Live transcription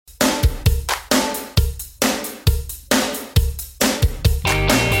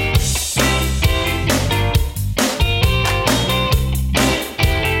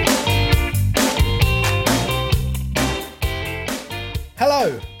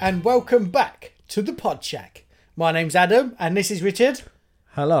and welcome back to the Pod Shack. My name's Adam, and this is Richard.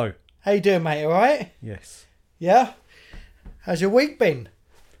 Hello. How you doing, mate? All right? Yes. Yeah? How's your week been?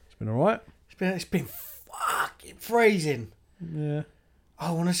 It's been all right. It's been fucking freezing. Yeah.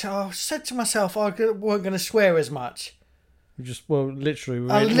 I said to myself I weren't going to swear as much. Literally.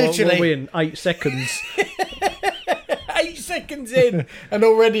 Literally. We're in 8 seconds. 8 seconds in, and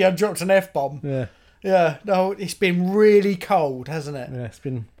already I dropped an F-bomb. Yeah. Yeah, no, it's been really cold, hasn't it?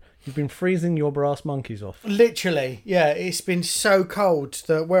 Yeah, you've been freezing your brass monkeys off. Literally, yeah, it's been so cold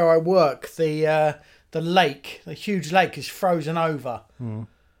that where I work, the lake, the huge lake, is frozen over, and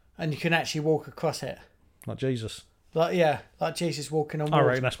you can actually walk across it. Like Jesus. Like Jesus walking on I water.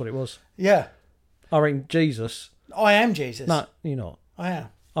 reckon that's what it was. Yeah, I reckon Jesus. I am Jesus. No, you're not. I am.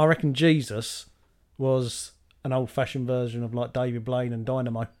 I reckon Jesus was an old-fashioned version of like David Blaine and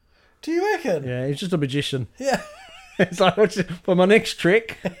Dynamo. Do you reckon? Yeah, he's just a magician. Yeah. It's like, for my next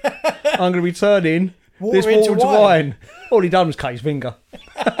trick, I'm going to be turning this Water water into into wine. wine. All he done was cut his finger.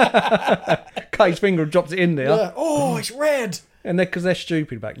 Cut his finger and dropped it in there. Yeah. Oh, it's red. And because they're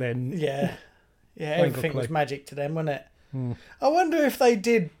stupid back then. Yeah. Yeah, Ain't got everything a clue. was magic to them, wasn't it? I wonder if they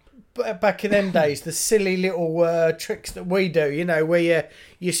did back in them days the silly little tricks that we do. You know, where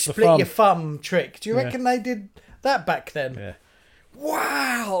you split thumb. your thumb trick. Do you Yeah. reckon they did that back then? Yeah.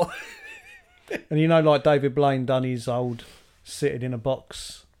 Wow. And you know, like David Blaine done his old sitting in a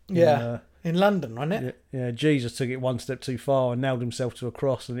box. Yeah. In London, wasn't it? Yeah, Jesus took it one step too far and nailed himself to a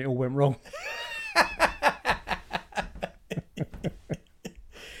cross and it all went wrong.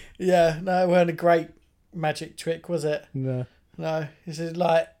 Yeah, no, it weren't a great magic trick, was it? No. No, this is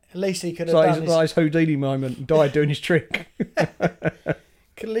like, at least he could It's have like done his Houdini moment and died doing his trick.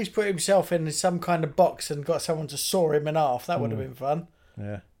 could at least put himself in some kind of box and got someone to saw him in half. That would have been fun.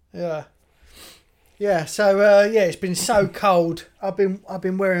 Yeah. Yeah. Yeah, so it's been so cold. I've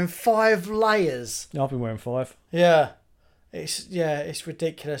been wearing 5 layers. I've been wearing 5. Yeah. It's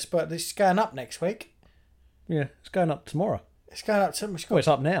ridiculous, but it's going up next week. Yeah, it's going up tomorrow. It's going up to Well, it's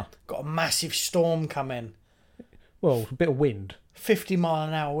up now. got a massive storm coming. Well, a bit of wind. 50 mile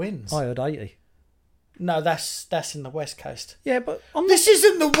an hour winds. I heard 80. No, that's in the West Coast. Yeah, but I'm This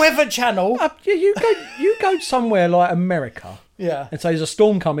isn't the Weather Channel. you go somewhere like America Yeah. and say there's a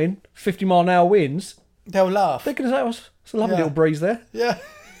storm coming, 50 mile an hour winds. They'll laugh. They're going to say, oh, it's a lovely Yeah. little breeze there. Yeah.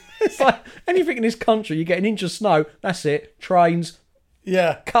 It's like anything in this country, you get an inch of snow, that's it. Trains,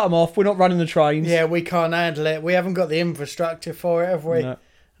 Yeah. cut them off. We're not running the trains. Yeah, we can't handle it. We haven't got the infrastructure for it, have we?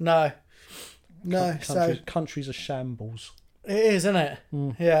 No. No. So Countries are shambles. it is, isn't it?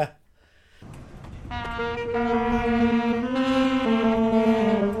 Yeah.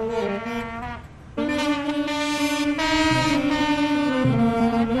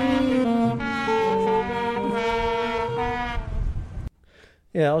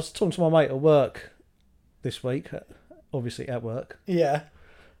 Yeah, I was talking to my mate at work this week, obviously at work, Yeah.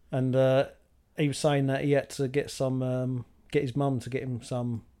 and he was saying that he had to get his mum to get him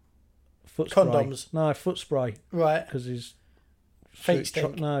some foot spray. Condoms. No, foot spray, Right. because his Feet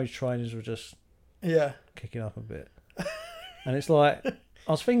stink. his trainers were just Yeah. kicking up a bit. And it's like,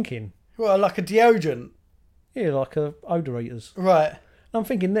 I was thinking, Well, like a deodorant. yeah, like a odorators. Right. And I'm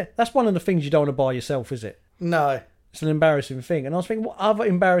thinking that's one of the things you don't want to buy yourself, is it? No. It's an embarrassing thing. And I was thinking, what other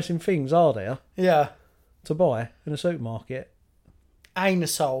embarrassing things are there Yeah. to buy in a supermarket?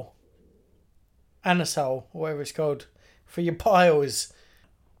 Anusol, whatever it's called, for your piles.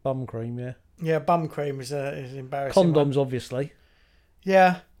 Bum cream, yeah. Yeah, bum cream is embarrassing. Condoms, obviously.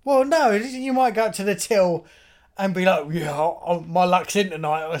 Yeah. Well, no, you might go up to the till and be like, yeah, my luck's in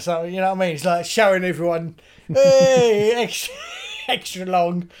tonight or something. You know what I mean? It's like showing everyone, hey, extra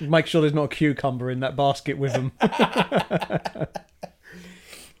long. Make sure there's not a cucumber in that basket with them.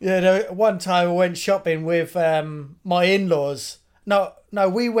 Yeah, one time I went shopping with my in-laws. No,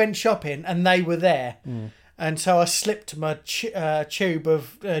 we went shopping and they were there. And so I slipped my tube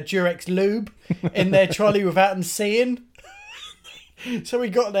of Durex lube in their trolley without them seeing. So we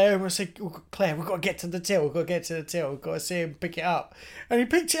got there and we said, Claire, we've got to get to the till. We've got to see him pick it up. And he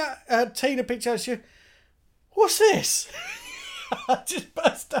picked it up, Tina picked it up, she said, what's this? I just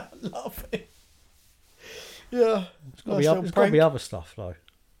burst out laughing. Yeah. There's got to be other stuff, though.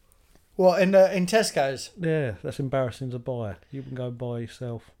 What, in Tesco's? Yeah, that's embarrassing to buy. You can go buy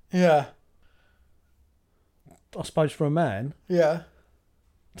yourself. Yeah. I suppose for a man, Yeah.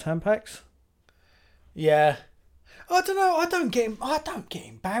 Tampax, Yeah. I don't know. I don't get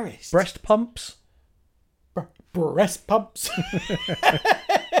embarrassed. breast pumps. Breast pumps.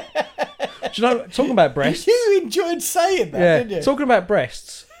 Do you know, talking about breasts? You enjoyed saying that, didn't you? Talking about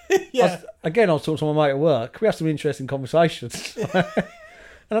breasts. Yeah. I was talking to my mate at work. We had some interesting conversations.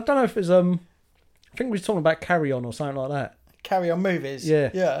 And I don't know if it's I think we were talking about Carry On or something like that. Carry On movies.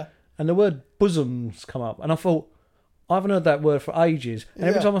 Yeah. Yeah. And the word bosoms come up, and I thought, I haven't heard that word for ages. And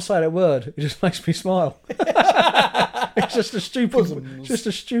every Yeah. time I say that word, it just makes me smile. It's just a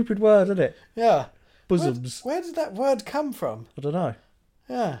stupid word, isn't it? Yeah. Bosoms. Where did that word come from? I don't know.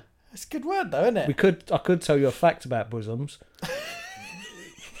 Yeah. It's a good word though, isn't it? I could tell you a fact about bosoms.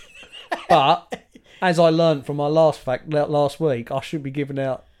 But as I learnt from my last week, I should be giving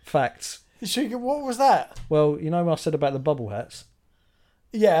out facts. What was that? Well, you know what I said about the bubble hats?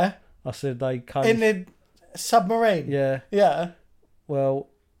 Yeah. I said they came In the submarine. Yeah. Yeah. Well,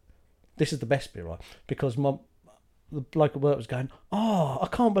 this is the best bit, right? Because the bloke at work was going, "Oh, I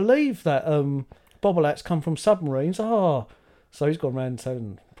can't believe that bobble hats come from submarines." Oh, so he's gone around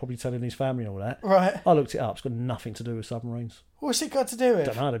probably telling his family and all that. Right. I looked it up. It's got nothing to do with submarines. What's it got to do with?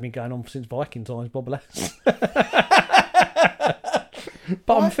 I don't know. They've been going on since Viking times, bobble hats.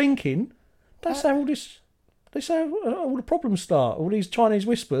 But I'm thinking, that's how all this. That's how all the problems start. All these Chinese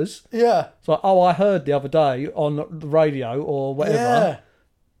whispers. Yeah. It's like, oh, I heard the other day on the radio or whatever. Yeah.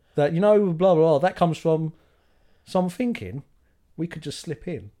 That, blah, blah, blah, that comes from... So I'm thinking we could just slip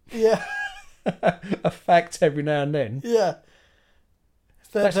in Yeah. a fact every now and then. Yeah.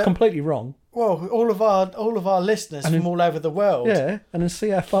 That's completely wrong. Well, all of our listeners from all over the world. Yeah, and then see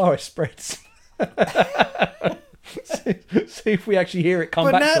how far it spreads. see if we actually hear it come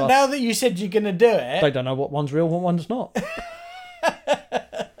But back to us. now that you said you're going to do it... They don't know what one's real, what one's not.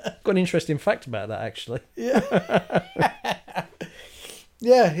 Got an interesting fact about that, actually. Yeah.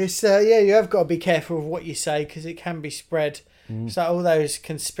 Yeah, it's you have got to be careful of what you say because it can be spread. It's like all those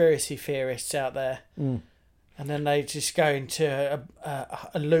conspiracy theorists out there, and then they just go into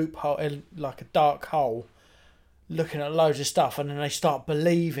a loophole, like a dark hole, looking at loads of stuff, and then they start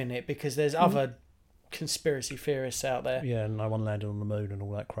believing it because there's other conspiracy theorists out there. Yeah, no one landed on the moon and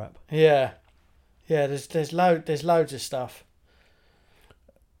all that crap. Yeah, yeah. There's loads of stuff.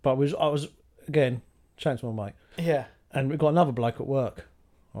 But I was again chatting to my mate, Yeah, and we've got another bloke at work.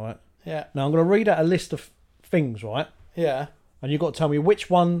 All right. yeah, Now I'm going to read out a list of things, right? yeah. And you've got to tell me which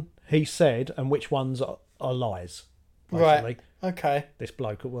one he said and which ones are lies. Basically. Right. Okay. This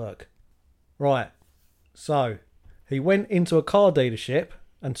bloke at work. Right. So he went into a car dealership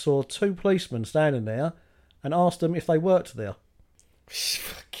and saw two policemen standing there and asked them if they worked there.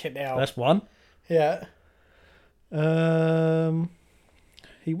 Fucking hell. That's one. Yeah.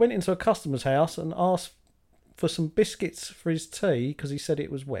 He went into a customer's house and asked for some biscuits for his tea because he said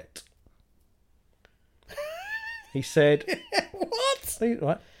it was wet. He said, What?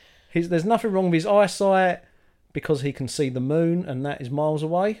 right, there's nothing wrong with his eyesight because he can see the moon and that is miles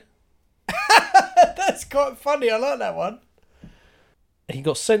away. That's quite funny. I like that one. He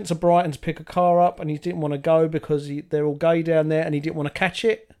got sent to Brighton to pick a car up and he didn't want to go because they're all gay down there and he didn't want to catch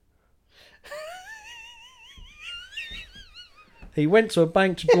it. He went to a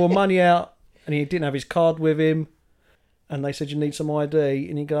bank to draw money out and he didn't have his card with him. And they said, you need some ID.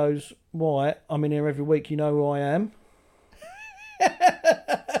 And he goes, why? I'm in here every week. You know who I am.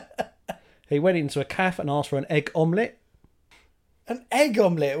 He went into a cafe and asked for an egg omelette. An egg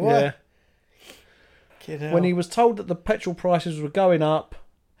omelette? What? Yeah. When he was told that the petrol prices were going up,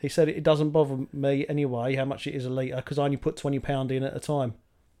 he said, it doesn't bother me anyway how much it is a litre because I only put £20 in at a time.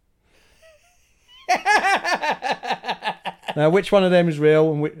 Now, which one of them is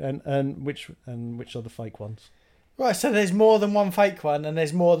real and which are the fake ones? Right, so there's more than one fake one and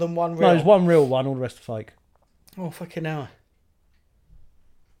there's more than one real. No, there's one real one, all the rest are fake. Oh, fucking hell.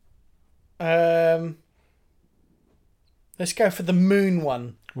 Let's go for the moon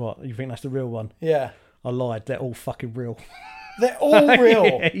one. What, you think that's the real one? Yeah. I lied, they're all fucking real. They're all real?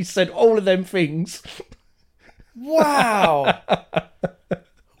 Yeah, he said all of them things. Wow.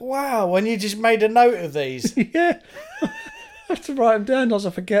 Wow, and you just made a note of these. Yeah. I have to write them down as I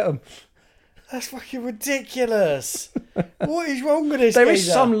forget them. That's fucking ridiculous. What is wrong with this There is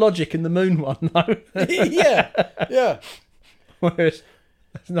geezer? some logic in the moon one, though. Yeah, yeah. Whereas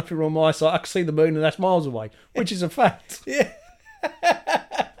there's nothing wrong with my side. I can see the moon and that's miles away, which is a fact. Yeah.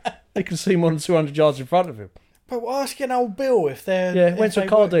 They can see more than 200 yards in front of him. But asking old Bill if they're... Yeah, went if to a they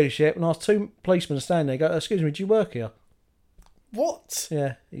car work- dealership and asked two policemen standing there, go, excuse me, do you work here? What?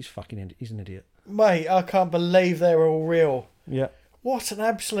 Yeah, he's an idiot. Mate, I can't believe they're all real. Yeah. What an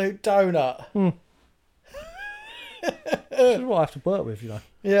absolute donut. This is what I have to work with, you know.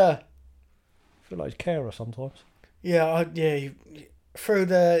 Yeah. I feel like he's a carer sometimes. Yeah, through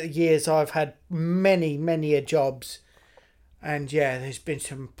the years I've had many a jobs, and yeah, there's been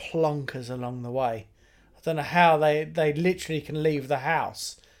some plonkers along the way. I don't know how they literally can leave the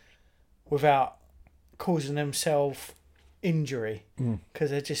house without causing themselves injury because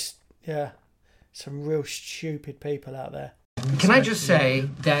they're just some real stupid people out there. Can I just say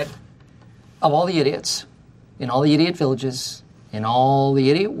that of all the idiots, in all the idiot villages, in all the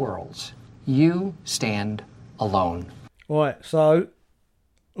idiot worlds, you stand alone. Right, so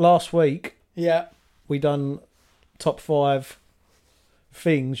last week Yeah, we done top 5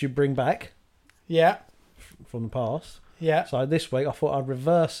 things you bring back yeah, from the past. yeah. So this week I thought I'd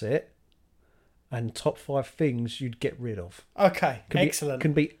reverse it and top 5 things you'd get rid of. Okay, Can excellent,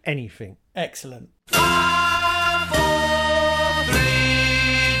 Can be anything. excellent. 5, 4, 3,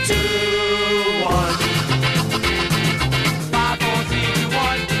 2, 1. 5, 4, 3, 2,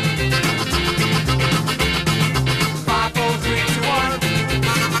 1. 5, 4, 3, 2, 1.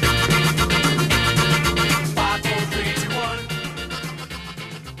 5, 4, 3, 2,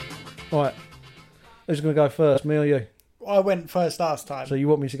 1. Right, who's going to go first, me or you? I went first last time. So you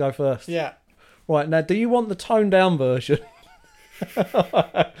want me to go first? Yeah. Right, now do you want the toned down version? Do you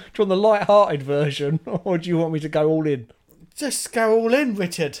want the light-hearted version, or do you want me to go all in? Just go all in,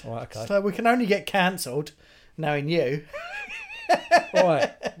 Richard. Right, okay. So we can only get cancelled, knowing you.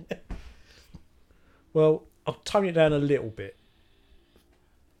 Right. Well, I'll tone it down a little bit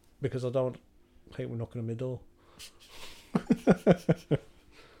because I don't want people knocking on my door.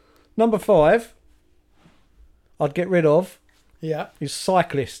 Number 5, I'd get rid of Yeah. is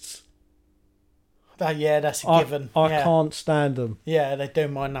cyclists. That's a given. I yeah. can't stand them. Yeah, they do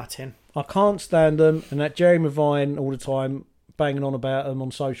my nutting. I can't stand them, and that Jerry Mavine all the time banging on about them on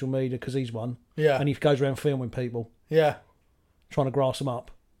social media because he's one, Yeah. and he goes around filming people Yeah. trying to grass them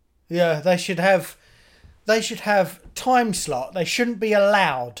up. Yeah, they should have time slot. They shouldn't be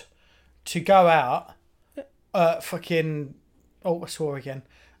allowed to go out fucking I swore again.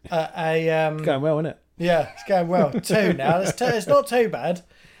 Going well, isn't it? Yeah, it's going well. 2 now. It's not too bad.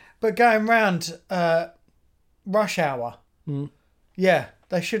 But going round rush hour. Yeah,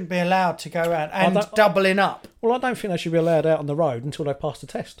 they shouldn't be allowed to go around and doubling up. Well, I don't think they should be allowed out on the road until they've passed the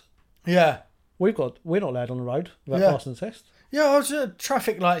test. Yeah. We're not allowed on the road without Yeah. passing the test. Yeah, I was at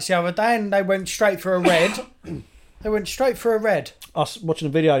traffic lights the other day and they went straight for a red. They went straight for a red. I was watching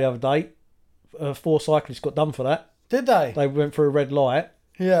a video the other day. 4 cyclists got done for that. Did they? They went for a red light.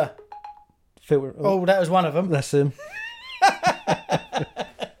 Yeah. Oh, that was one of them. That's him.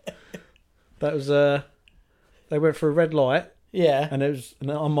 That was they went for a red light, Yeah. and it was an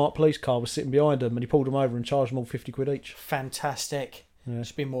unmarked police car was sitting behind them, and he pulled them over and charged them all 50 quid each. Fantastic.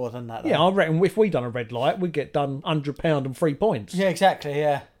 Should be more than that. Though. Yeah, I reckon if we done a red light, we'd get done £100 and 3 points, Yeah, exactly.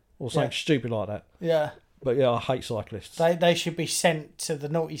 Yeah. or something yeah. stupid like that. Yeah. But yeah, I hate cyclists. They should be sent to the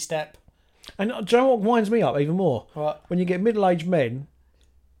naughty step. And do you know what winds me up even more? What? When you get middle-aged men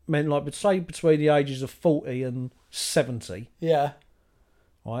like say between the ages of 40 and 70, Yeah.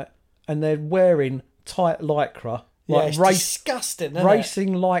 right, and they're wearing tight lycra, Yeah, like it's disgusting, isn't racing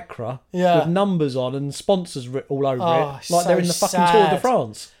lycra Yeah. with numbers on and sponsors all over Oh, it, like they're in the so fucking Tour de sad.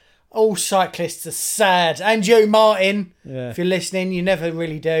 France. All cyclists are sad. And you, Martin. Yeah. If you're listening, you never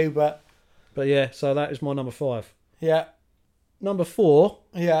really do, but But yeah, so that is my number 5. yeah. Number 4,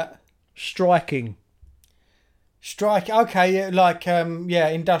 Yeah. striking. Strike. Okay, yeah, like,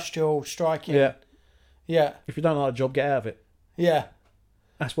 industrial striking. Yeah. Yeah. If you don't like a job, get out of it. Yeah.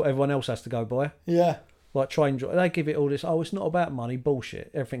 That's what everyone else has to go by. Yeah. Like train job, they give it all this. Oh, it's not about money. Bullshit.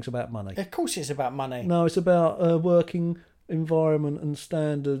 Everything's about money. Of course it's about money. No, it's about working environment and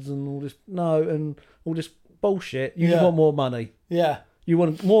standards and all this. No, and all this bullshit. You just Yeah. want more money. Yeah. You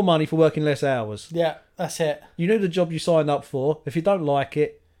want more money for working less hours. Yeah. That's it. You know the job you signed up for. If you don't like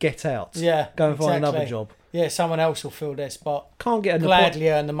it, get out. Yeah. Go and find another exactly. job. Yeah, someone else will fill their spot. Can't get an Gladly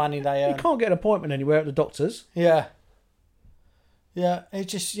earn the money they You earn. can't get an appointment anywhere at the doctor's. Yeah. Yeah. It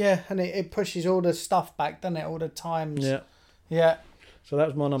just, and it pushes all the stuff back, doesn't it? All the times. Yeah. Yeah. So that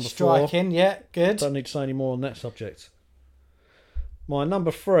was my number 4. Striking. Yeah. Good. Don't need to say any more on that subject. My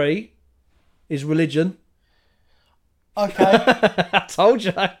number 3 is religion. Okay. I told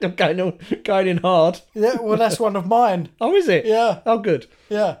you I'm going in hard. Yeah. Well, that's one of mine. Oh, is it? Yeah. Oh, good.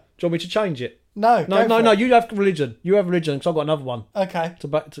 Yeah. Do you want me to change it? No. No, go for it. you have religion. You have religion, because I've got another one. Okay.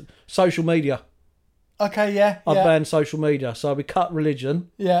 To social media. Okay. Yeah. I've Yeah. banned social media. So we cut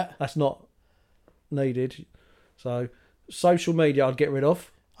religion. Yeah. That's not needed. So social media I'd get rid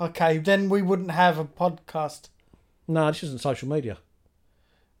of. Okay. Then we wouldn't have a podcast. No, this isn't social media.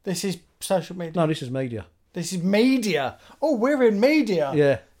 This is social media. No, this is media. This is media. Oh, we're in media.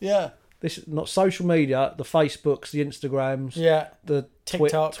 Yeah. Yeah. This is not social media, the Facebooks, the Instagrams, Yeah. the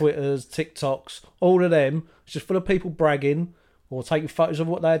TikTok. Twitters, TikToks, all of them. It's just full of people bragging or taking photos of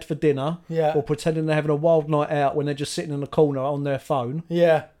what they had for dinner, Yeah. or pretending they're having a wild night out when they're just sitting in a corner on their phone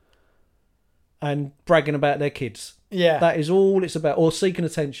Yeah. and bragging about their kids. Yeah. That is all it's about. Or seeking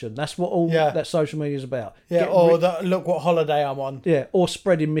attention. That's what all Yeah. that social media is about. Yeah, Getting or rid- look what holiday I'm on. yeah, or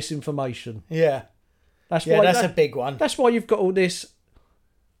spreading misinformation. Yeah. That's Yeah, why that's a big one. That's why you've got all this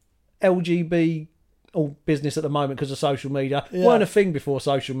LGB all business at the moment because of social media. Yeah. Weren't a thing before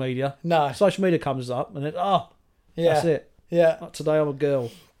social media. No. Social media comes up and Yeah. that's it. Yeah. Like, today I'm a girl.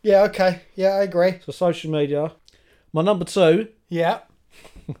 Yeah, okay. Yeah, I agree. So social media. My number 2, Yeah.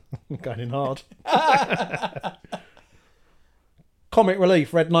 I'm going in hard. Comic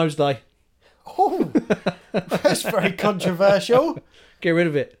Relief, Red Nose Day. Oh, that's very controversial. Get rid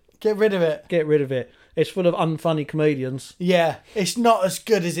of it. Get rid of it. Get rid of it. It's full of unfunny comedians. Yeah, it's not as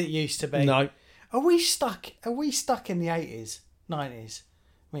good as it used to be. No. Are we stuck in the 80s, 90s?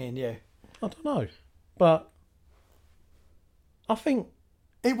 Me and you. I don't know. But I think,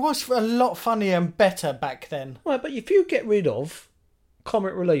 It was a lot funnier and better back then. right, but if you get rid of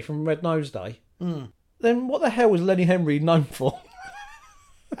Comic Relief and Red Nose Day, then what the hell was Lenny Henry known for?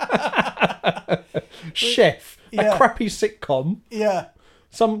 Chef. Yeah. A crappy sitcom. Yeah.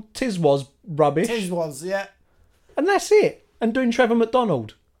 Some Tiswas rubbish. His was, yeah. And that's it. And doing Trevor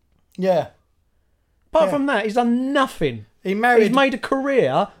McDonald. Yeah. Apart Yeah. from that, he's done nothing. He married He's made a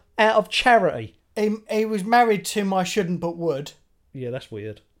career out of charity. he was married to my shouldn't but would, Yeah, that's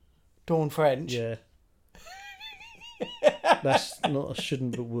weird. Dawn French. Yeah. That's not a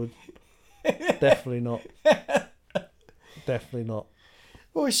shouldn't but would. Definitely not. Definitely not.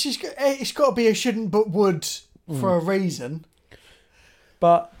 Well, it's got to be a shouldn't but would for a reason.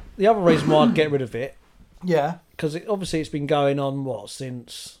 But the other reason why I'd get rid of it, Yeah. because obviously it's been going on,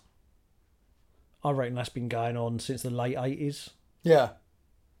 since... I reckon that's been going on since the late 80s. Yeah.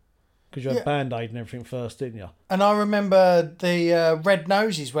 Because you had Yeah. Band-Aid and everything first, didn't you? And I remember the Red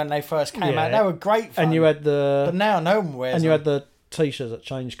Noses when they first came Yeah. out. They were great fun. And you had But now no one wears and you them. had the T-shirts that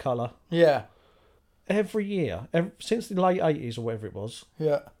changed colour. Yeah. Every year, since the late 80s or whatever it was,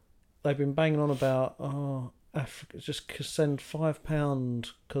 Yeah. they've been banging on about, Africa, just send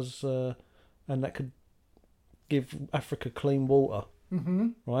 £5 because, and that could give Africa clean water. Mm-hmm.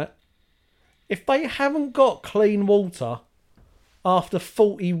 Right? If they haven't got clean water after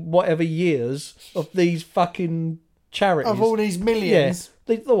 40 whatever years of these fucking charities, Of all these millions.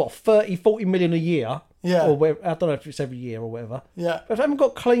 they 30, 40 million a year. Yeah. Or whatever, I don't know if it's every year or whatever. Yeah. But if they haven't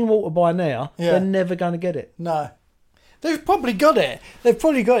got clean water by now, Yeah. they're never going to get it. No. They've probably got it. They've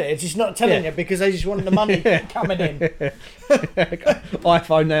probably got it. It's just not telling Yeah. you because they just want the money coming in.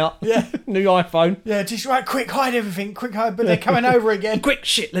 iPhone now. Yeah. New iPhone. Yeah, just right, quick, hide everything, quick, hide, but they're coming over again. Quick,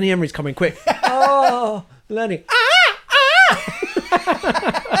 shit, Lenny Henry's coming, quick. Oh, Lenny.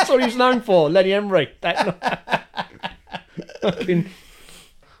 That's what he's known for, Lenny Henry.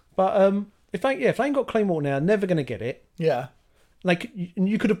 But if they ain't got clean water now, never going to get it. Yeah, Like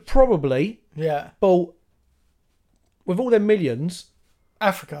you could have probably yeah. bought, with all their millions,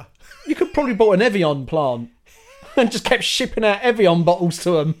 Africa. you could probably bought an Evian plant and just kept shipping out Evian bottles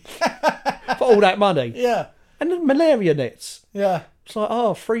to them for all that money. Yeah, And the malaria nets. yeah. It's like,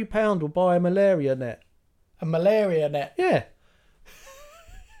 £3 will buy a malaria net. A malaria net. Yeah.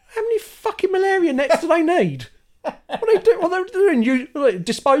 How many fucking malaria nets do they need? What are they doing? What are they doing?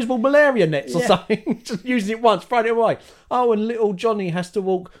 Disposable malaria nets or Yeah. something? Just using it once, throwing it away. Oh, and little Johnny has to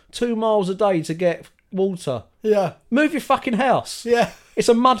walk 2 miles a day to get water. Yeah, Move your fucking house. yeah, It's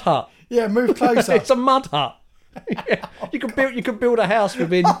a mud hut. yeah. Move closer. It's a mud hut. Yeah. You could build a house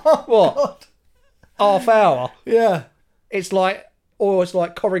within what? God. Half hour. Yeah, It's like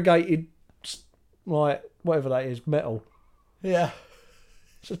corrugated, like whatever that is, metal. yeah.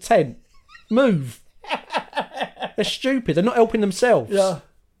 It's a tent. Move. They're stupid. They're not helping themselves. Yeah.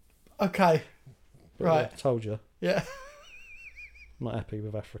 Okay. But Right. yeah, told you. Yeah. I'm not happy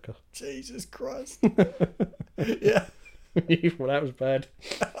with Africa. Jesus Christ. Yeah. Well, that was bad.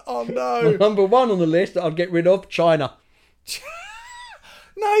 Oh no. Number 1 on the list that I'd get rid of, China.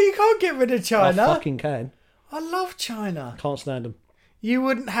 No, you can't get rid of I China. fucking can. I love China. Can't stand them. You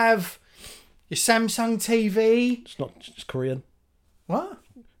wouldn't have your Samsung TV. It's not just Korean. What?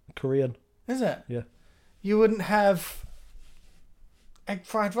 Korean. Is it? Yeah. You wouldn't have egg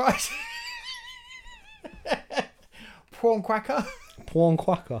fried rice. Prawn cracker. Prawn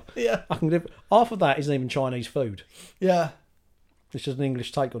quacker. Yeah. I can live. Half of that isn't even Chinese food. Yeah. It's just an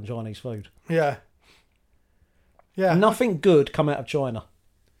English take on Chinese food. Yeah. Yeah. Nothing good come out of China.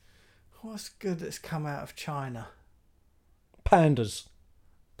 What's good that's come out of China? Pandas.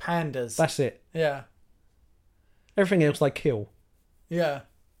 Pandas. That's it. Yeah. Everything else they kill. Yeah.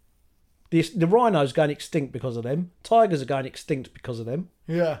 The rhinos going extinct because of them. Tigers are going extinct because of them.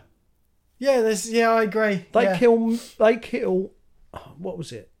 Yeah. Yeah, I agree. They yeah. kill. What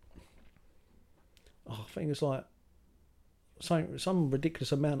was it? Oh, I think it's like some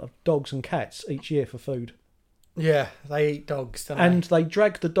ridiculous amount of dogs and cats each year for food. Yeah, they eat dogs, don't And they? they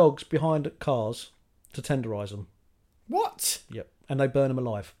drag the dogs behind cars to tenderise them. What? Yep. And they burn them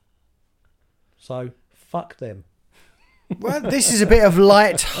alive. So, fuck them. Well, this is a bit of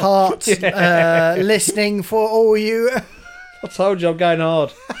light heart listening for all you. I told you I'm going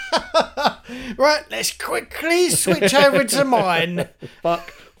hard. Right, let's quickly switch over to mine.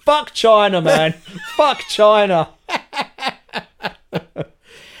 Fuck China, man. Fuck China.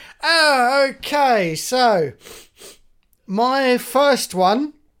 Oh, okay. So, my first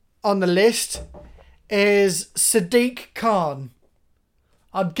one on the list is Sadiq Khan.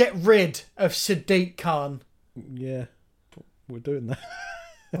 I'd get rid of Sadiq Khan. Yeah. We're doing that.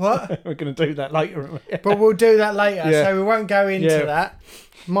 What? We're going to do that later. But we'll do that later, Yeah. so we won't go into Yeah. that.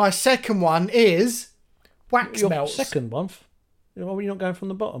 My second one is wax Your melts. second one. Why are you not going from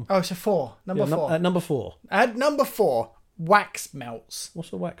the bottom? Oh, it's a 4. Number 4. Number 4. At number 4, wax melts.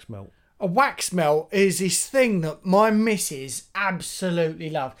 What's a wax melt? A wax melt is this thing that my missus absolutely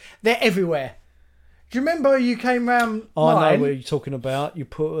love. They're everywhere. Do you remember you came round I mine? know what you're talking about. You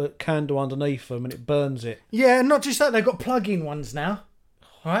put a candle underneath them and it burns it. Yeah, and not just that, they've got plug-in ones now.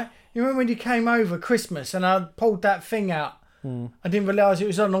 Right? You remember when you came over Christmas and I pulled that thing out? I didn't realise it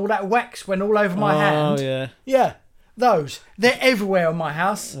was on. All that wax went all over my hand. Oh, yeah. Yeah, those. They're everywhere on my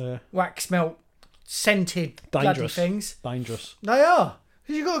house. Yeah. Wax melt, scented bloody Dangerous. things. Dangerous. They are.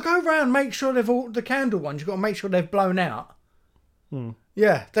 Because you've got to go around and make sure they've all, the candle ones, you've got to make sure they've blown out.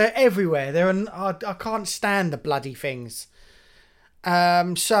 Yeah, they're everywhere. I can't stand the bloody things.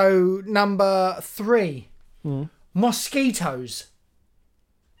 So, number 3. Mosquitoes.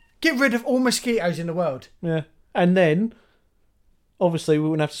 Get rid of all mosquitoes in the world. Yeah. And then, obviously, we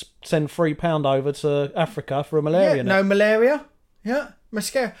wouldn't have to send £3 over to Africa for a malaria Yeah, net. no malaria. Yeah,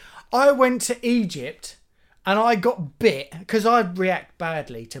 mosquito. I went to Egypt and I got bit because I react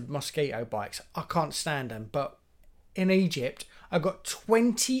badly to mosquito bites. I can't stand them. But in Egypt, I got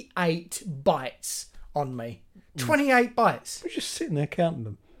 28 bites on me. 28 bites. We're just sitting there counting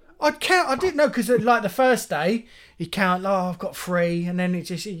them. I'd count. I didn't know because like the first day you count. Oh, I've got 3, and then it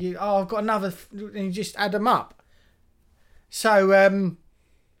just I've got another, and you just add them up. So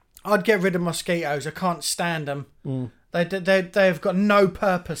I'd get rid of mosquitoes. I can't stand them. They've got no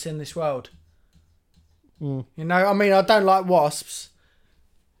purpose in this world. You know, I mean, I don't like wasps.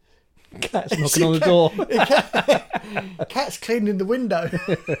 Cat's knocking on the door. Cat's cleaning the window.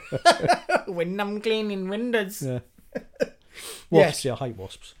 When I'm cleaning windows. Yeah. Yes. Wasps, yeah, I hate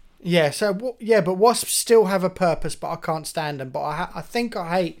wasps. Yeah, so, but wasps still have a purpose, but I can't stand them. But I think I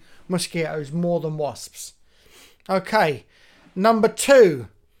hate mosquitoes more than wasps. Okay, number 2,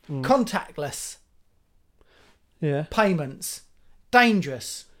 contactless Yeah. payments.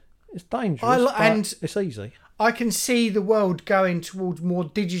 Dangerous. It's dangerous, but and it's easy. I can see the world going towards more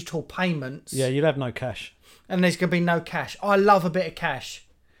digital payments. Yeah, you'd have no cash. And there's going to be no cash. I love a bit of cash.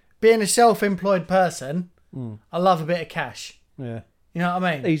 Being a self-employed person, I love a bit of cash. Yeah. You know what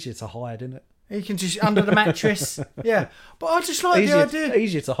I mean? Easier to hide, isn't it? You can just under the mattress. Yeah, but I just like the idea.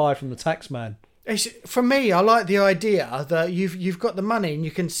 Easier to hide from the tax man. It's, for me, I like the idea that you've got the money and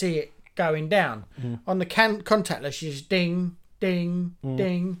you can see it going down. On the contactless, you just ding, ding,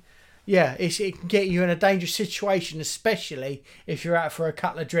 ding. Yeah, it can get you in a dangerous situation, especially if you're out for a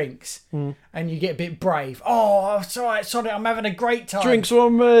couple of drinks and you get a bit brave. Oh, it's all right, sorry, I'm having a great time. Drinks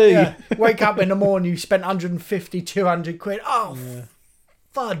on me. Yeah. Wake up in the morning, you spent 150, 200 quid. Oh,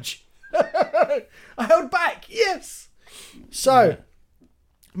 fudge. I held back, yes. So,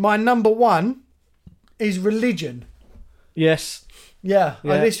 my number 1 is religion. Yes. Yeah,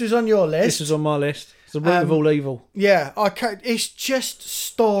 Yeah. this was on your list. This is on my list. It's the root of all evil. Yeah, it's just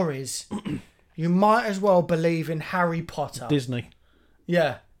stories. You might as well believe in Harry Potter. Disney.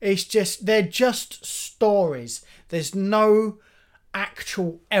 Yeah, they're just stories. There's no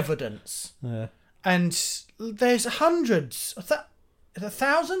actual evidence. Yeah. And there's hundreds.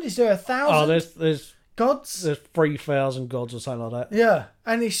 1,000? Is there 1,000 Oh, there's gods? 3,000 gods or something like that. Yeah,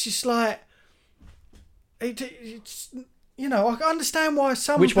 and it's just like it's you know, I can understand why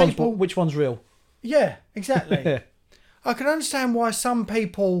some Which people. which one's real? Yeah, exactly. Yeah. I can understand why some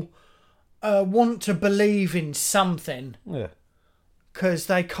people want to believe in something Yeah. because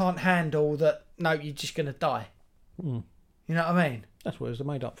they can't handle that. No, you're just going to die. You know what I mean? That's what it was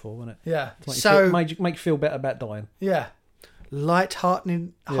made up for, wasn't it? Yeah. To make So you make you feel better about dying. yeah,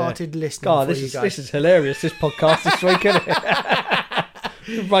 light-hearted listening God, for this you is guys. this is hilarious. This podcast this week, isn't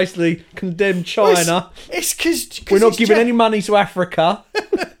it? Basically condemn China. It's because We're not giving any money to Africa.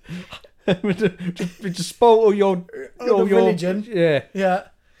 to spoil all your religion. Yeah. Yeah.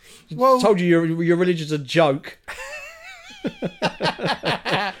 Well, Told you your religion's a joke.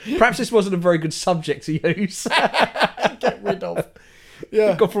 Perhaps this wasn't a very good subject to use. Get rid of.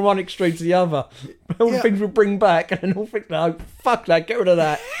 Yeah. Gone from one extreme to the other. All the Yeah. things we bring back, and then all think, no, fuck that, get rid of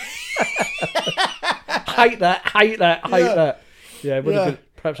that. hate that. Yeah, it would have Yeah. been,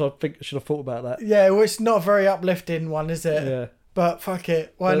 perhaps I think I should have thought about that. Yeah, well, it's not a very uplifting one, is it? Yeah. But fuck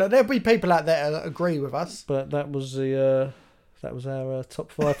it. Why not? There'll be people out there that agree with us. But that was our top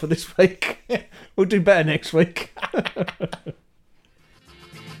 5 for this week. We'll do better next week. 5,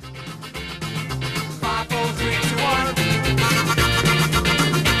 4, 3, 2, 1.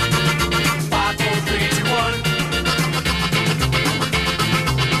 5, 4, 3, 2, 1.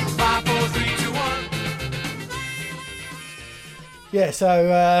 5, 4, 3, 2, 1. Yeah,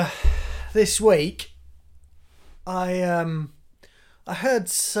 so this week I heard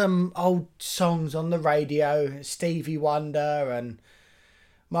some old songs on the radio, Stevie Wonder and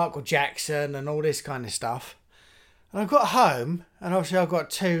Michael Jackson and all this kind of stuff. And I got home, and obviously I've got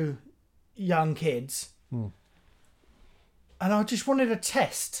 2 young kids. And I just wanted a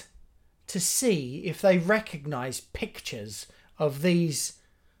test to see if they recognise pictures of these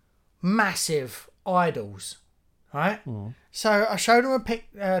massive idols, right? So I showed them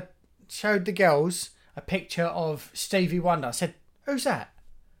showed the girls a picture of Stevie Wonder. I said, "Who's that?"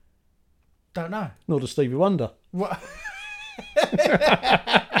 Don't know. Nor does Stevie Wonder. What?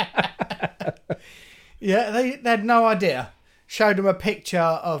 Yeah, they had no idea. Showed them a picture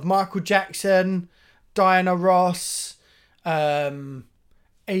of Michael Jackson, Diana Ross, even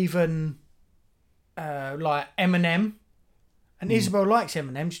like Eminem. And Isabel likes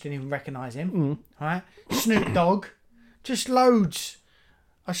Eminem, she didn't even recognise him. Right? Snoop Dogg. Just loads.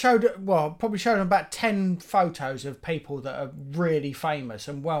 I probably showed them about 10 photos of people that are really famous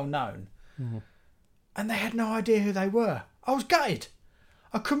and well known. And they had no idea who they were. I was gutted.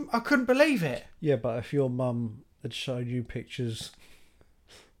 I couldn't believe it. Yeah, but if your mum had showed you pictures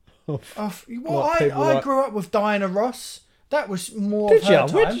of... Well, Like people I like- grew up with Diana Ross. That was more Did of her you?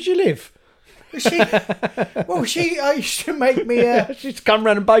 time. Where did you live? She used to make me She'd come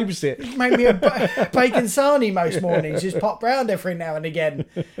round and babysit. a bacon sarnie most mornings. Just pop round every now and again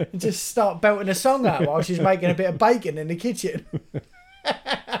and just start belting a song out while she's making a bit of bacon in the kitchen.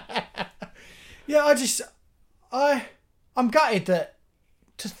 Yeah, I'm gutted to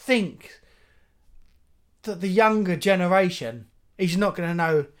think that the younger generation is not going to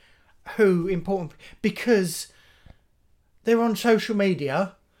know who important, because they're on social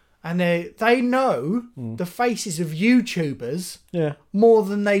media and they know the faces of YouTubers Yeah, more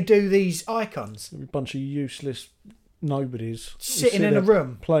than they do these icons. a bunch of useless nobodies. who Sitting sit in a there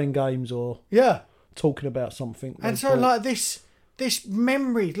room. Playing games or Yeah. talking about something. And they so thought- like this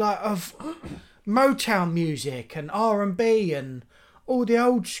memory like of Motown music and R&B and all the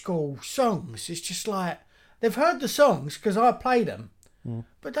old school songs, it's just like they've heard the songs because I played them,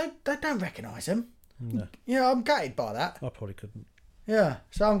 but they don't recognise them. No. Yeah, I'm gutted by that. I probably couldn't. Yeah,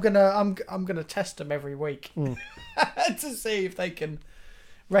 so I'm gonna test them every week to see if they can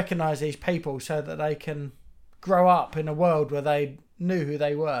recognise these people, so that they can grow up in a world where they knew who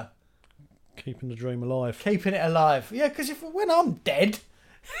they were, Keeping the dream alive. keeping it alive. Yeah, because when I'm dead,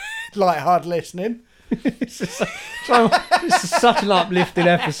 light hard listening. This is such an uplifting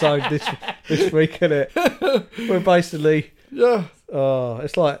episode this week, isn't it? We're basically, Yeah.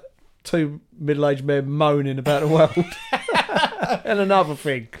 it's like 2 middle-aged men moaning about the world. And another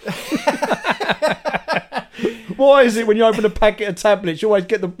thing. Why is it when you open a packet of tablets, you always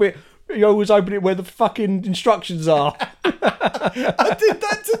get the bit, you always open it where the fucking instructions are? I did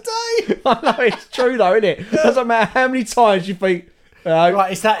that today. I know, it's true though, isn't it? Doesn't matter how many times you think,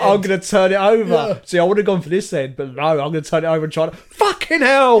 Right, it's that I'm end. going to turn it over. Yeah. See, I would have gone for this end, but no, I'm going to turn it over and try to... Fucking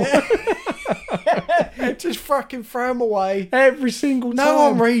hell! Just fucking throw them away. Every single time. No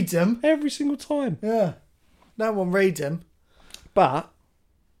one reads them. Every single time. Yeah. No one reads them. But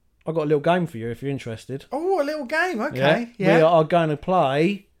I've got a little game for you if you're interested. Oh, a little game. Okay. We Yeah. are going to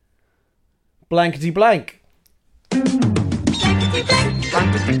play Blankety Blank.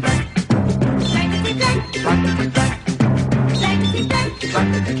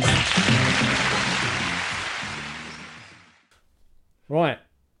 Right.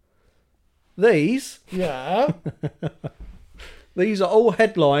 These Yeah. are all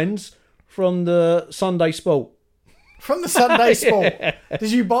headlines from the Sunday Sport. From the Sunday Sport.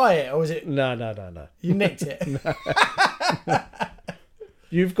 Did you buy it or was it No. you nicked it?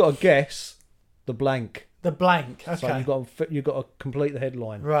 You've got to guess the blank. The blank. Okay. So you've got to complete the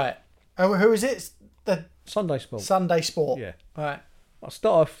headline. Right. Oh, who is it? The Sunday Sport. Sunday Sport. Yeah. Right. I'll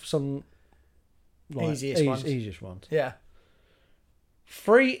start off some Easiest ones. Easiest ones. Yeah.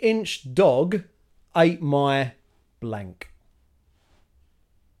 3-inch dog ate my blank.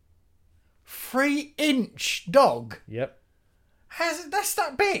 3-inch dog. Yep. That's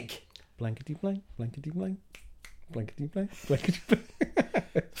that big. Blankety blank, blankety blank, blankety blank, blankety blank.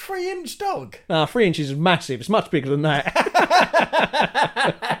 3-inch dog. 3 inches is massive. It's much bigger than that.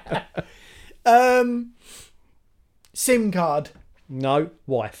 SIM card. No,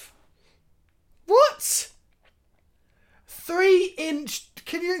 wife. What? 3-inch.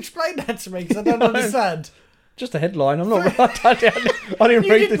 Can you explain that to me? Because I don't understand. Just a headline. I'm not. I didn't You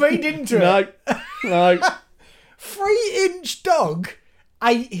read. didn't read into it. No. 3-inch dog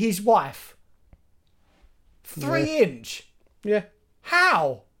ate his wife. 3-inch. Yeah.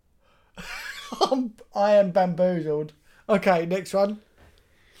 How? I am bamboozled. Okay, next one.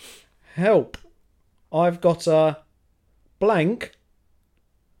 Help! I've got a blank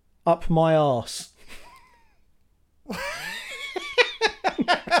up my arse.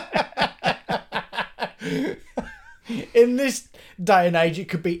 In this day and age, it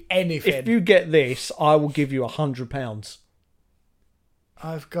could be anything. If you get this, I will give you £100.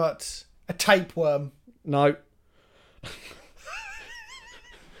 I've got a tapeworm. No.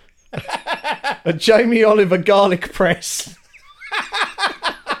 A Jamie Oliver garlic press.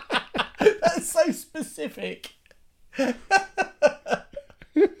 That's so specific.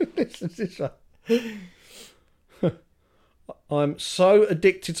 This one. I'm so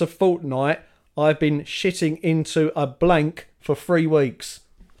addicted to Fortnite, I've been shitting into a blank for 3 weeks.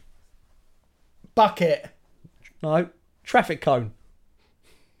 Bucket. No. Traffic cone.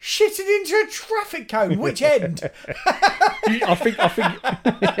 Shitting into a traffic cone. Which end? I think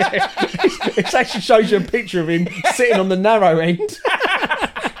it actually shows you a picture of him sitting on the narrow end.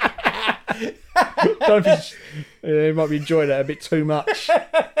 Don't know if you might be enjoying that a bit too much.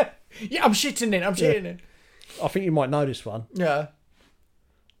 Yeah, I'm shitting in. I'm shitting in. I think you might know this one. Yeah.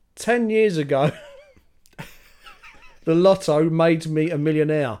 10 years ago, the lotto made me a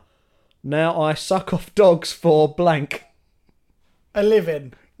millionaire. Now I suck off dogs for blank. A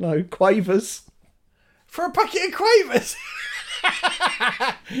living. No, quavers. For a packet of quavers.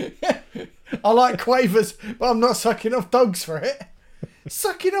 I like quavers, but I'm not sucking off dogs for it.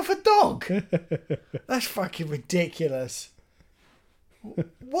 Sucking off a dog? That's fucking ridiculous.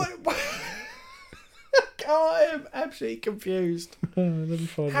 What? Oh, I am absolutely confused.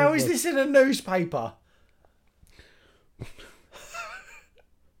 How is this in a newspaper?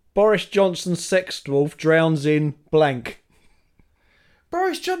 Boris Johnson's sex dwarf drowns in blank.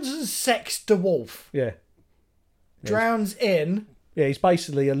 Boris Johnson's sex dwarf Yeah. drowns in. Yeah, he's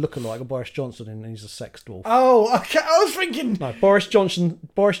basically a lookalike of Boris Johnson and he's a sex dwarf. Oh, okay. I was thinking. No, Boris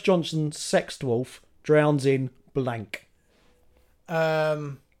Johnson's sex dwarf drowns in blank.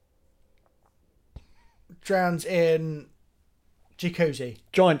 Drowns in jacuzzi.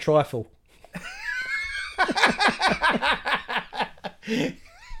 Giant trifle.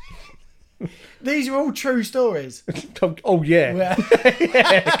 These are all true stories. Oh yeah.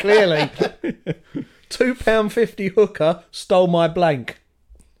 Yeah, clearly. £2.50 hooker stole my blank.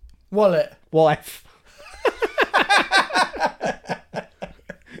 Wallet. Wife.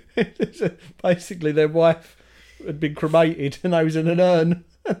 Basically, their wife had been cremated and they was in an urn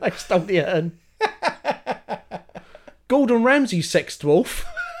and they stole the urn. Gordon Ramsay's sex dwarf.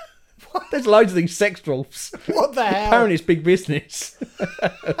 There's loads of these sex dwarfs. What the hell? Apparently it's big business.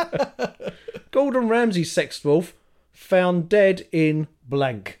 Gordon Ramsay's sex dwarf found dead in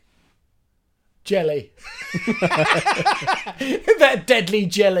blank. Jelly. That deadly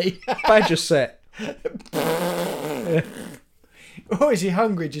jelly. Badger set. Oh, is he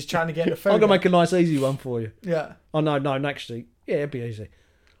hungry just trying to get the food? I'm going to make a nice easy one for you. Yeah. Oh, no, actually. Yeah, it'd be easy.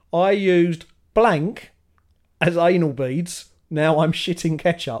 I used blank as anal beads. Now I'm shitting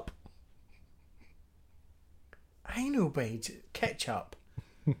ketchup. Anal beads. Ketchup.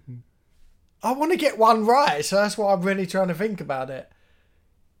 I want to get one right, so that's why I'm really trying to think about it.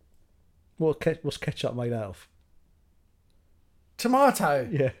 What's ketchup made out of? Tomato.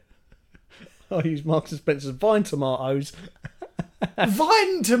 Yeah. I use Marks and Spencer's Vine tomatoes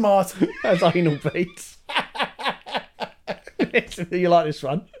Vine tomato. as anal beads. You like this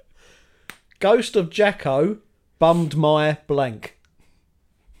one? Ghost of Jacko bummed my blank.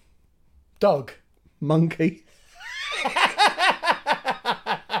 Dog. Monkey.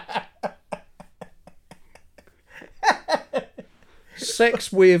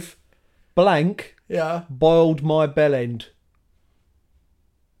 Sex with blank Yeah. boiled my bell end.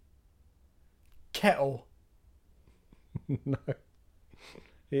 Kettle. No.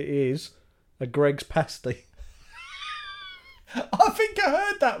 It is a Greg's pasty. I think I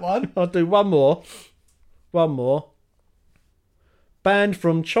heard that one. I'll do one more. Banned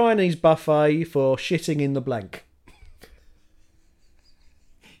from Chinese buffet for shitting in the blank.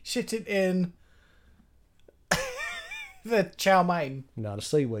 Shitting in The chow mein. No, the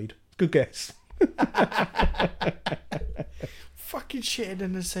seaweed. Good guess. Fucking shitting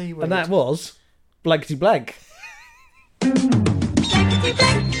in the seaweed. And that was Blankety Blank.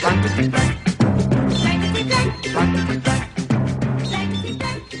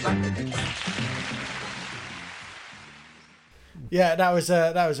 Yeah, that was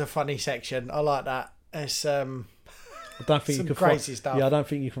a funny section. I like that. It's I don't think Some you can crazy find, stuff. Yeah, I don't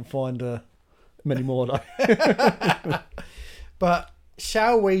think you can find many more though. But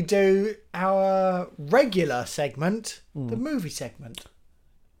shall we do our regular segment, the movie segment?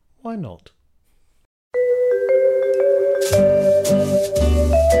 Why not?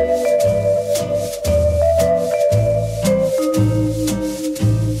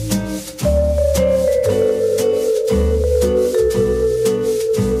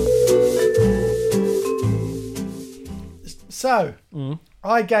 So,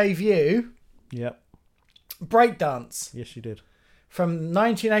 I gave you Yep. Breakdance Yes, you did. from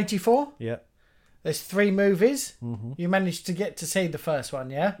 1984. Yep. There's 3 movies. You managed to get to see the first one,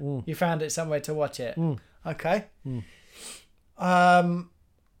 yeah? You found it somewhere to watch it. Okay. I've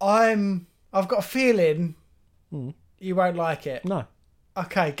got a feeling you won't like it. No.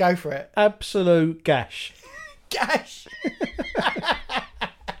 Okay, go for it. Absolute gash. Gash.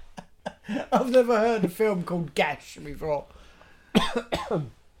 I've never heard a film called Gash before.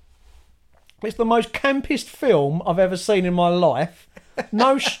 It's the most campiest film I've ever seen in my life.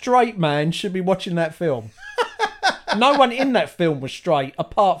 No straight man should be watching that film. No one in that film was straight,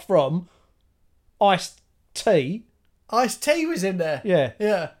 apart from Ice-T. Ice-T was in there. Yeah.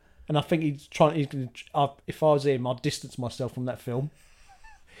 Yeah. And I think he's trying. If I was him, I'd distance myself from that film.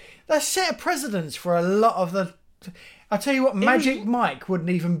 That set a precedence for a lot of the... I'll tell you what, Magic Mike wouldn't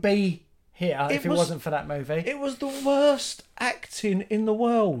even be here if it wasn't for that movie. It was the worst acting in the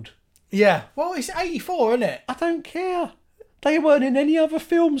world. Yeah. Well, it's 84, isn't it? I don't care. They weren't in any other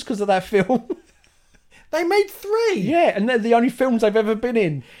films because of that film. They made 3. Yeah, and they're the only films they've ever been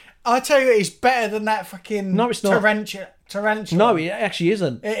in. I tell you, it's better than that fucking... No, it's not. Tarantula. No, it actually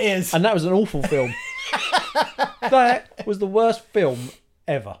isn't. It is. And that was an awful film. That was the worst film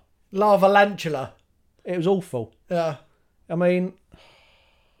ever. Lava Lantula. It was awful. Yeah. I mean,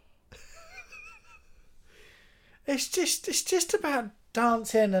 It's just about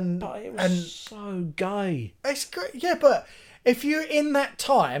dancing and... but it was and so gay. it's great. Yeah, but if you're in that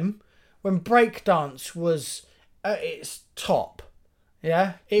time when breakdance was at its top,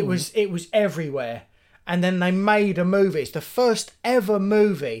 yeah, it was everywhere. And then they made a movie. It's the first ever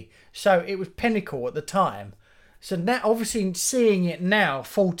movie. So it was pinnacle at the time. So now, obviously, seeing it now,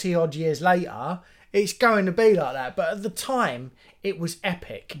 40 odd years later, it's going to be like that. But at the time, it was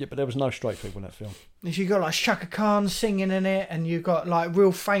epic. Yeah, but there was no straight people in that film. You got like Shaka Khan singing in it, and you got like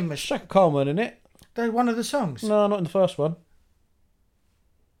real famous. Shaka Khan weren't in it. They're one of the songs. No, not in the first one.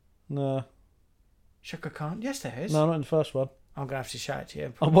 No. Shaka Khan? Yes, there is. No, not in the first one. I'm going to have to shout it to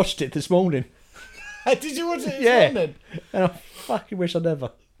you. I watched it this morning. Did you watch it this Yeah. morning? And I fucking wish I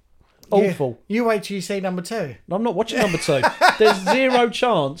never. Awful. You wait till you see number 2. I'm not watching number 2. There's zero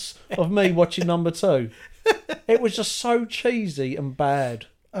chance of me watching number 2. It was just so cheesy and bad.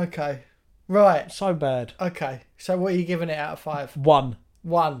 Okay. Right. So bad. Okay. So what are you giving it out of 5? 1,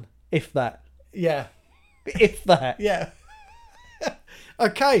 1. if that. Yeah. If that. Yeah.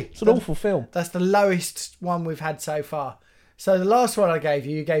 Okay. It's an awful film. That's the lowest one we've had so far. So the last one I gave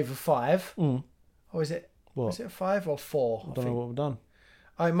you gave a 5. Or was it? What? Was it a 5 or 4? I don't know what we've done.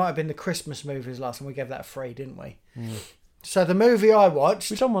 Oh, it might have been the Christmas movies last time. We gave that a 3, didn't we? So the movie I watched...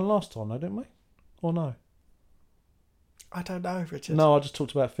 We done one last time, though, didn't we? Or no? I don't know, Richard. No, I just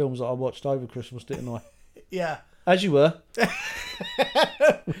talked about films that I watched over Christmas, didn't I? Yeah. As you were.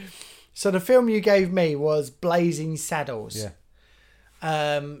 So the film you gave me was Blazing Saddles.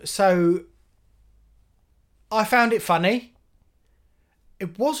 Yeah. So I found it funny.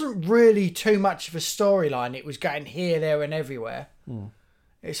 It wasn't really too much of a storyline. It was going here, there, and everywhere.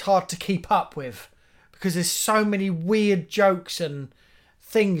 It's hard to keep up with because there's so many weird jokes and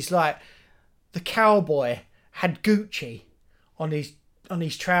things like the cowboy had Gucci on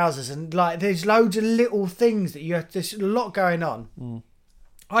his trousers, and like there's loads of little things that you have. There's a lot going on.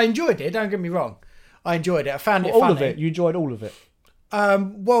 I enjoyed it. Don't get me wrong. I enjoyed it. I found it All funny. of it. You enjoyed all of it.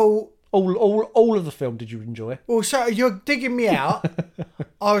 Well, All of the film did you enjoy? Well, so you're digging me out.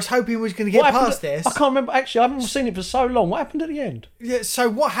 I was hoping we was going to get past this. I can't remember. Actually, I haven't seen it for so long. What happened at the end? Yeah, so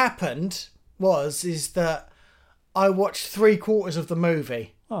what happened is that I watched 3/4 of the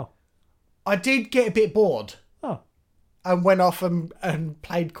movie. Oh. I did get a bit bored Oh. and went off and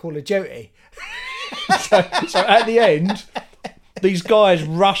played Call of Duty. So at the end, these guys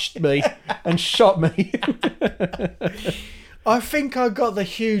rushed me and shot me. I think I got the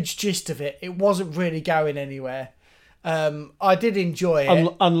huge gist of it. It wasn't really going anywhere. I did enjoy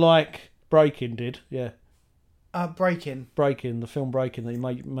it. Unlike Breaking did, yeah. Breaking. Breaking, the film Breaking that you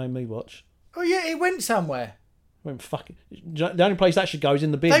made me watch. Oh yeah, it went somewhere. Went fucking. The only place that should go is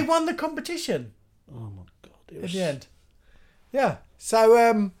in the bin. They won the competition Oh my god! It at was. the end. Yeah. So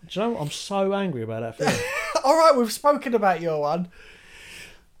Do you know? I'm so angry about that film. all right, we've spoken about your one.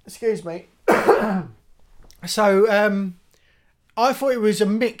 Excuse me. So I thought it was a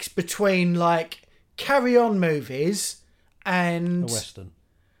mix between like Carry On movies and A western.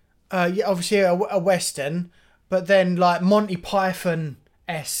 yeah, obviously a western, but then like Monty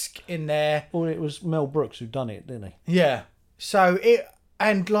Python-esque in there. Well, it was Mel Brooks who done it, didn't he? Yeah. So it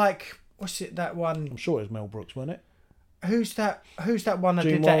and like what's it that one? I'm sure it was Mel Brooks, wasn't it? Who's that one that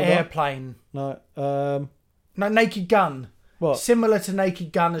Gene did that Wilder? airplane? No. No, Naked Gun. What? Similar to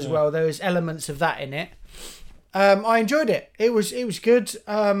Naked Gun as well. There was elements of that in it. I enjoyed it. It was good.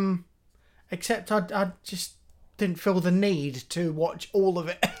 Except I just didn't feel the need to watch all of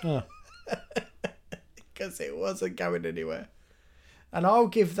it Oh. because it wasn't going anywhere. And I'll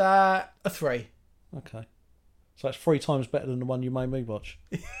give that a 3. Okay. So that's 3 times better than the one you made me watch.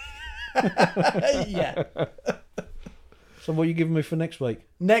 Yeah. So what are you giving me for next week?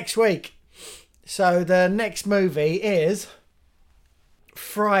 Next week. So the next movie is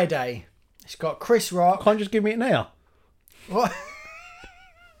Friday. It's got Chris Rock. Can't you just give me it now? What?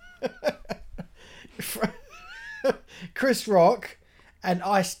 Chris Rock and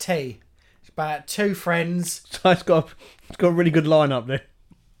Ice-T. It's about 2 friends. So it's got a really good lineup there.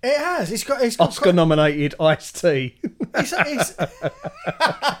 It has. It's got Oscar nominated Ice-T.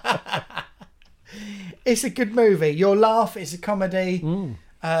 It's a good movie. You'll laugh. It's a comedy.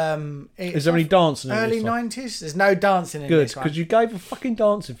 Is there any dancing in early this one? 90s? There's no dancing in Good, this one. because you gave a fucking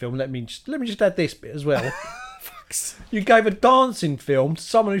dancing film. Let me just add this bit as well. You gave a dancing film to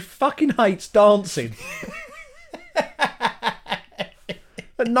someone who fucking hates dancing.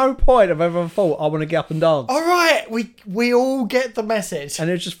 At no point have I ever thought I want to get up and dance. All right, we all get the message. And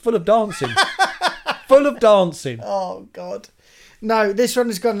it's just full of dancing. Full of dancing. Oh God, no! This one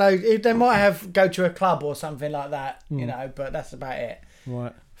has got no. They might have go to a club or something like that, you know, but that's about it.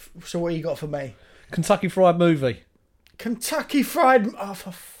 Right. So what you got for me? Kentucky Fried Movie. Kentucky Fried. Oh,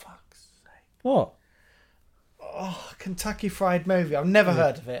 for fuck's sake! What? Oh, Kentucky Fried Movie. I've never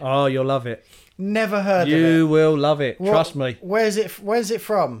heard of it. Oh, you'll love it. Never heard of You it. will love it. What- Trust me. Where's it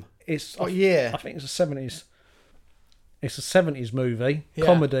from? It's What year? I think it's a 70s. It's a 70s movie, Yeah.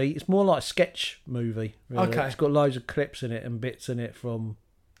 comedy. It's more like a sketch movie. Really. Okay. It's got loads of clips in it and bits in it from.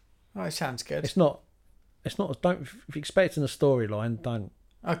 Oh, it sounds good. It's not. Don't if you're expecting a storyline, don't.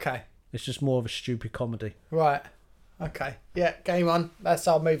 Okay. It's just more of a stupid comedy. Right. Okay. Yeah. Game on. That's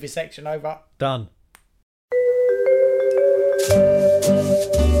our movie section over. Done.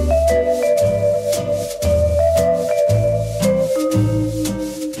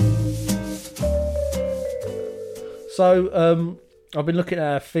 So, I've been looking at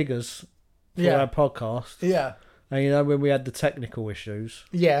our figures for Yeah. our podcast, Yeah. and you know when we had the technical issues,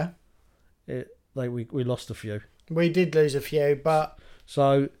 Yeah. we lost a few. We did lose a few, but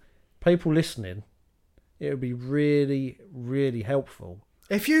So, people listening, it would be really, really helpful.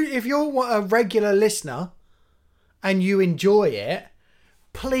 if you're a regular listener and you enjoy it,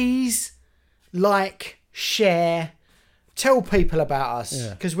 please like, share, tell people about us Yeah.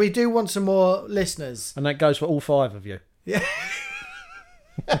 because we do want some more listeners. And that goes for all 5 of you.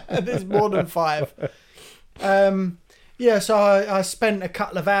 There's more than 5. Yeah, so I spent a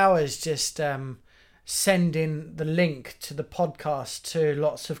couple of hours just sending the link to the podcast to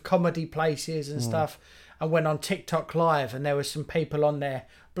lots of comedy places and stuff. I went on TikTok Live and there were some people on there.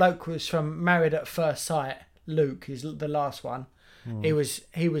 Bloke was from Married at First Sight. Luke is the last one. He was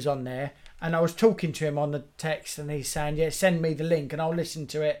on there, and I was talking to him on the text, and he's saying, "Yeah, send me the link, and I'll listen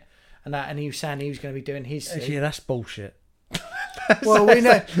to it." And that, and he was saying he was going to be doing his. Yeah, that's bullshit. Well, we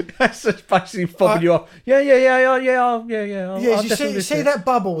know. That's just basically fobbing you off. Yeah. I'll Yeah, you definitely see listen. that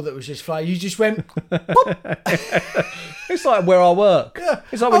bubble that was just flying? You just went. It's like where I work. Yeah,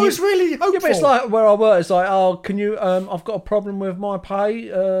 It's like I when was really hopeful. Yeah, but it's like where I work. It's like, oh, can you? I've got a problem with my pay.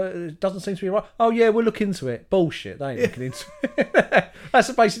 It doesn't seem to be right. Oh yeah, we'll look into it. Bullshit. They ain't looking into it. That's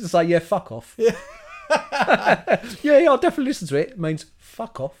basically to say, yeah, fuck off. Yeah. yeah, I'll definitely listen to it. It means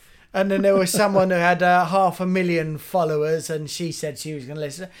fuck off. And then there was someone who had 500,000 followers, and she said she was going to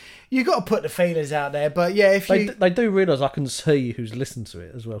listen. You got to put the feelers out there, but yeah, if They do realise I can see who's listened to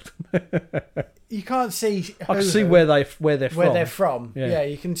it as well. you can't see, I can see where they're from. where they're from. Yeah. Yeah,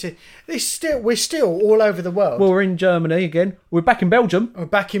 you can see. We're still all over the world. Well, we're in Germany again. We're back in Belgium. We're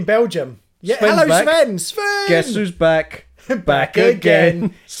back in Belgium. Yeah, Sven's hello, back. Sven. Sven. Guess who's back? Back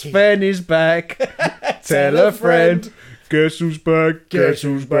again. Sven is back. Tell a friend. Guess who's back? Guess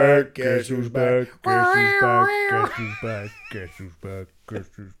who's back? Guess who's back? Guess who's back? Guess who's back? Guess who's back? Guess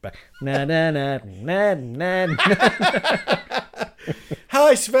who's back? Na na na na na na.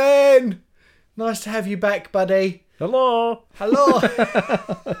 Hi, Sven. Nice to have you back, buddy. Hello. Hello.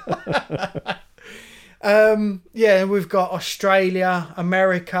 Yeah, we've got Australia,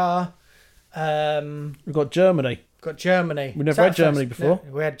 America, We've got Germany. got Germany. We never had Germany before.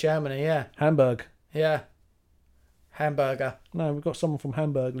 We had Germany, yeah. Hamburg. Yeah. Hamburger. No, we've got someone from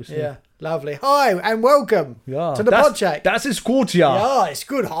Hamburg listening. Yeah. Lovely. Hi, and welcome Yeah. to the Podcheck. That's his quarter. Yeah, it's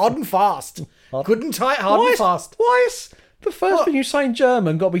good, hard and fast. Good and tight, hard and fast. Why is the first thing you say in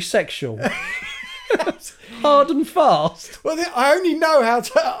German got to be sexual? Hard and fast. Well, I only know how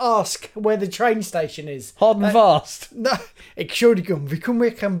to ask where the train station is. Hard and fast. No, Entschuldigung, wie komme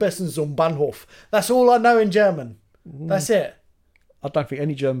ich am besten zum Bahnhof? That's all I know in German. That's it. I don't think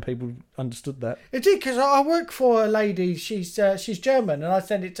any German people understood that. It did, because I work for a lady, she's German, and I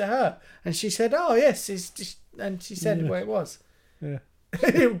sent it to her. And she said, oh, yes, it's just, and she said where it was. Yeah.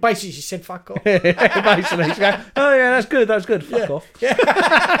 Basically, she said, fuck off. Basically, she's going, oh yeah, that's good. Fuck off.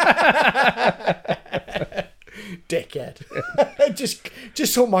 Dickhead. just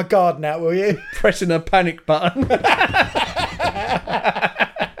sort my garden out, will you? Pressing a panic button.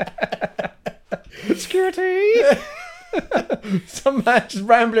 Security. Some man just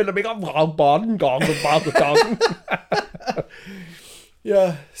rambling a bit.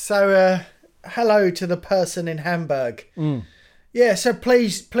 Yeah. So, hello to the person in Hamburg. Yeah. So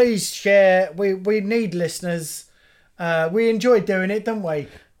please share. We need listeners. We enjoy doing it, don't we?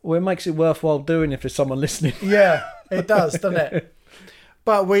 Well, it makes it worthwhile doing if there's someone listening. Yeah, it does, doesn't it?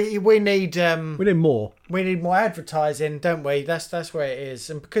 But we need We need more. we need more advertising, don't we? That's where it is.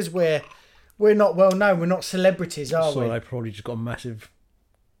 And because we're not well known, we're not celebrities, are So we? they probably just got a massive.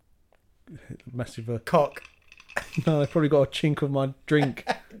 Cock. No, they probably got a chink of my drink.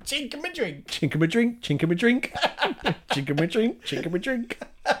 Chink of my drink. Chink of my drink. Chink of my drink. Chink of my drink. Chink of my drink.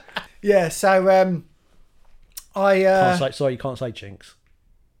 Yeah. So Can't say, sorry, you can't say chinks.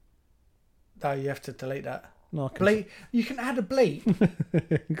 no, you have to delete that. No, I can. Bleep. You can add a bleep.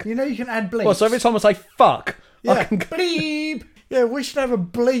 You know you can add bleep. Well, so every time I say fuck, yeah. I can go, Bleep. Yeah, we should have a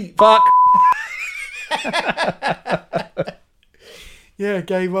bleep. fuck. Yeah,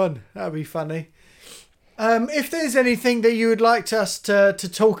 gay one. That'd be funny. If there's anything that you would like us to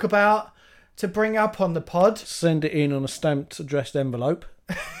talk about, to bring up on the pod, Send it in on a stamped addressed envelope.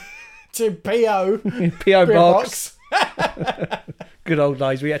 to PO P.O. box. Good old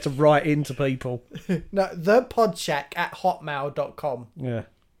days. We had to write into people. No, thepodcheck@hotmail.com. Yeah.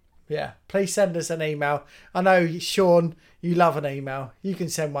 Yeah, please send us an email. I know, Sean, you love an email. You can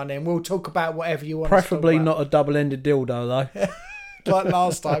send one in. We'll talk about whatever you want. Preferably us to talk not a double-ended dildo, though. about. Like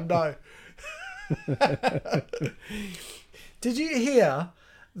last time, no. Did you hear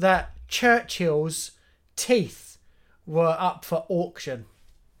that Churchill's teeth were up for auction?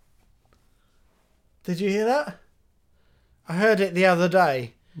 Did you hear that? I heard it the other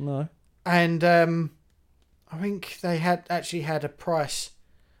day. No. And I think they actually had a price.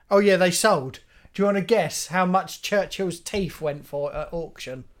 Oh yeah, they sold. Do you want to guess how much Churchill's teeth went for at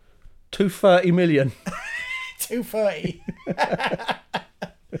auction? 230 million. 230.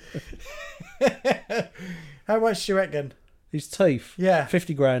 How much do you reckon? His teeth. Yeah.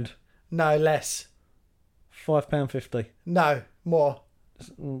 50 grand. No, less. £5.50. No, more.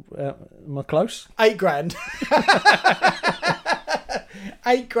 Am I close? 8 grand.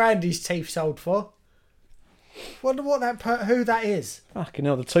 8 grand his teeth sold for. Wonder what who that is. Fucking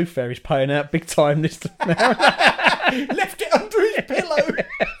hell, the tooth fairy's paying out big time this time now. Left it under his pillow.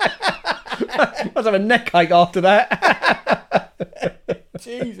 I was having a neck ache after that.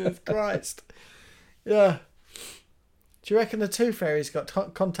 Jesus Christ. Yeah. Do you reckon the tooth fairy's got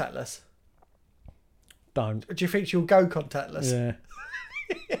contactless? Don't. Do you think she'll go contactless? Yeah.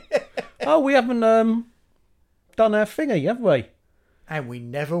 Oh, we haven't done our thingy, have we? And we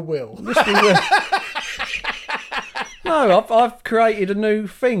never will. Yes, we will. No, I've created a new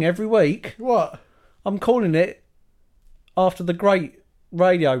thing every week. What? I'm calling it after the great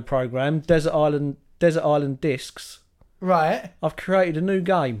radio program Desert Island Discs. Right. I've created a new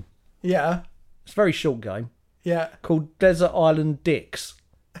game. Yeah. It's a very short game Yeah. called Desert Island Dicks.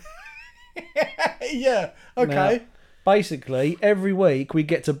 Yeah. Okay. Now, basically, every week we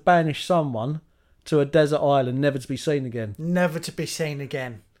get to banish someone to a desert island never to be seen again. Never to be seen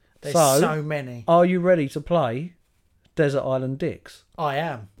again. There's So- so many. Are you ready to play Desert Island Dicks? I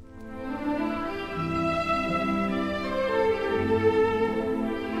am.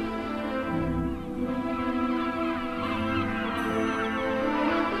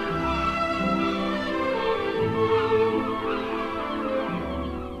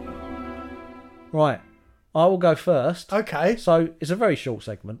 I will go first. Okay. So it's a very short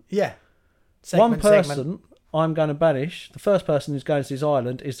segment. Yeah. One person Segment. I'm going to banish. The first person who's going to this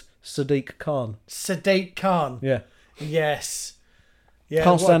island is Sadiq Khan. Sadiq Khan. Yeah. Yes. Yeah.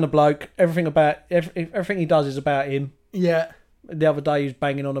 Can't stand the bloke. Everything he does is about him. Yeah. The other day he was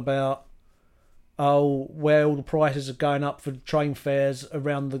banging on about, where all the prices are going up for train fares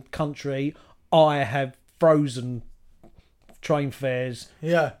around the country. I have frozen train fares.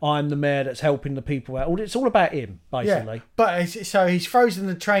 Yeah. I'm the mayor that's helping the people out. It's all about him, basically. Yeah. But so he's frozen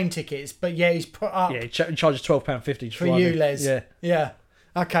the train tickets, but yeah, he's put up Yeah, he charges £12.50 for you, Les. Yeah. Yeah.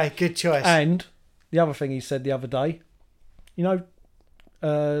 Okay, good choice. And the other thing he said the other day,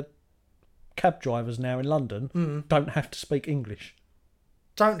 cab drivers now in London don't have to speak English.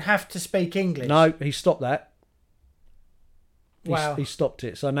 Don't have to speak English. No, he stopped that. Wow. He stopped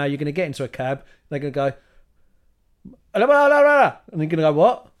it. So now you're going to get into a cab, they're going to go, and you're going to go,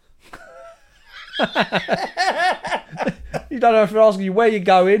 what? You don't know if they're asking you where you're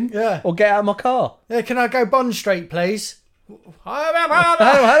going Yeah. or get out of my car. Yeah, can I go Bond Street, please?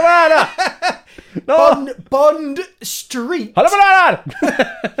 No. Bond Street.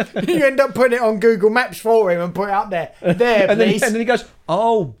 And You end up putting it on Google Maps for him and put it up there. There, then, please. and then he goes,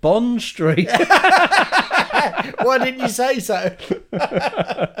 oh, Bond Street. Why didn't you say so?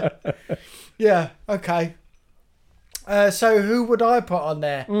 Yeah, okay. So who would I put on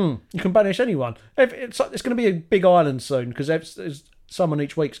there? You can banish anyone. It's going to be a big island soon because there's someone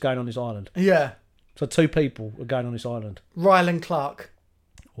each week's going on this island. Yeah, So 2 people are going on this island. Rylan Clark.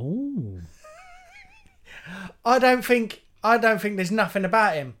 Ooh. I don't think there's nothing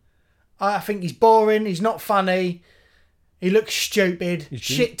about him. I think he's boring. He's not funny. He looks stupid.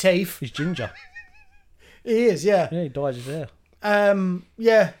 Shit teeth. He's ginger. He is, yeah. Yeah, he dyes his hair.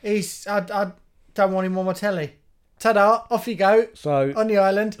 Yeah. He's. I don't want him on my telly. Ta-da! Off you go So, on the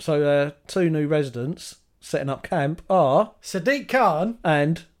island. 2 new residents setting up camp are Sadiq Khan.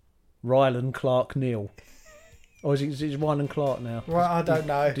 and Rylan Clark Neal. Or is it Rylan Clark now? Right, I don't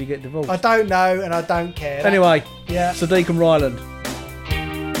know. Do you get divorced? I don't know, and I don't care. Anyway, Yeah. Sadiq and Ryland.